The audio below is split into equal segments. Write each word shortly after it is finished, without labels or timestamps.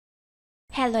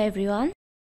Hello everyone,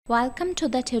 welcome to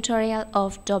the tutorial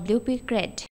of WP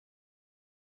Grid.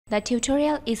 The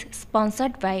tutorial is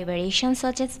sponsored by Variation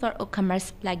Searches for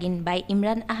WooCommerce plugin by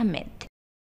Imran Ahmed.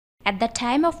 At the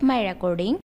time of my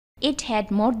recording, it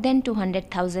had more than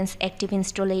 200,000 active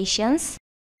installations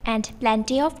and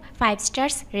plenty of 5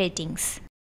 stars ratings.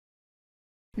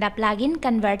 The plugin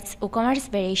converts WooCommerce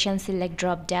Variation Select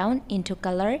drop-down into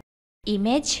color,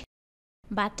 image,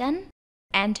 button,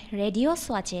 and radio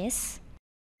swatches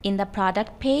in the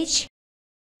product page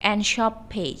and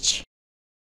shop page.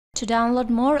 To download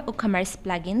more WooCommerce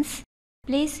plugins,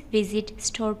 please visit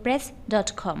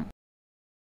storepress.com.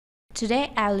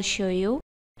 Today I'll show you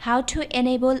how to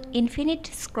enable infinite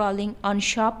scrolling on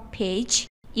shop page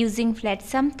using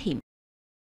Flatsome theme.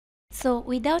 So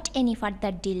without any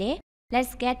further delay,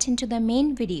 let's get into the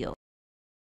main video.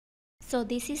 So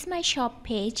this is my shop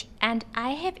page and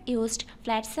I have used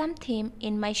Flatsome theme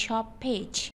in my shop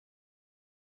page.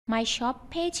 My shop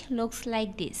page looks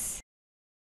like this.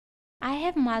 I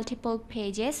have multiple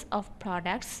pages of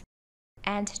products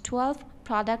and 12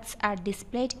 products are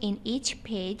displayed in each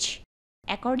page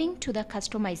according to the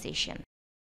customization.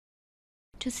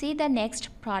 To see the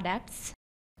next products,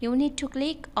 you need to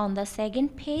click on the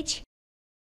second page,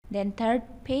 then third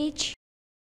page,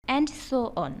 and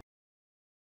so on.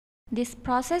 This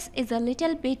process is a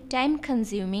little bit time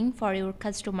consuming for your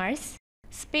customers,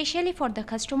 especially for the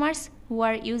customers who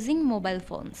are using mobile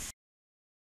phones.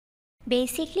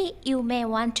 Basically, you may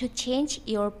want to change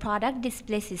your product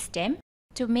display system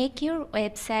to make your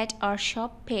website or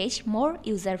shop page more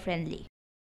user-friendly.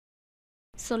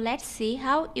 So let's see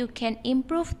how you can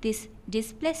improve this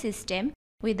display system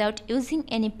without using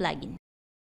any plugin.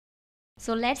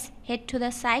 So let's head to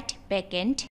the site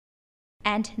backend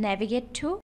and navigate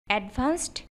to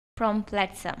Advanced from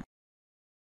Flatsome.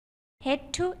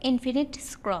 Head to Infinite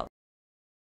Scroll.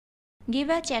 Give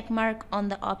a check mark on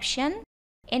the option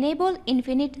Enable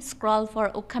Infinite Scroll for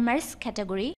WooCommerce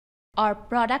category or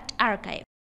Product Archive.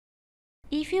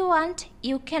 If you want,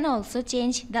 you can also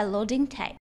change the loading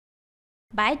type.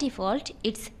 By default,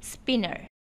 it's Spinner,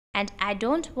 and I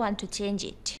don't want to change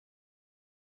it.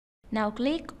 Now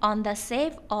click on the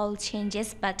Save All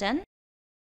Changes button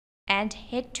and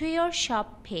head to your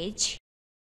shop page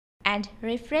and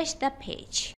refresh the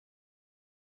page.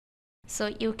 So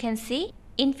you can see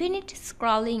infinite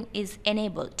scrolling is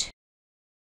enabled.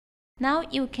 Now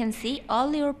you can see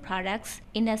all your products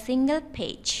in a single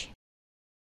page.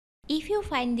 If you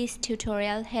find this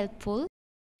tutorial helpful,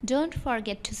 don't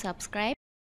forget to subscribe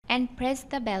and press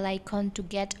the bell icon to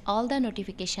get all the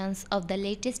notifications of the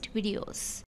latest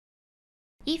videos.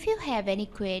 If you have any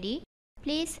query,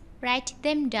 please write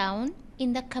them down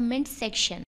in the comment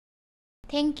section.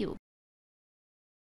 Thank you.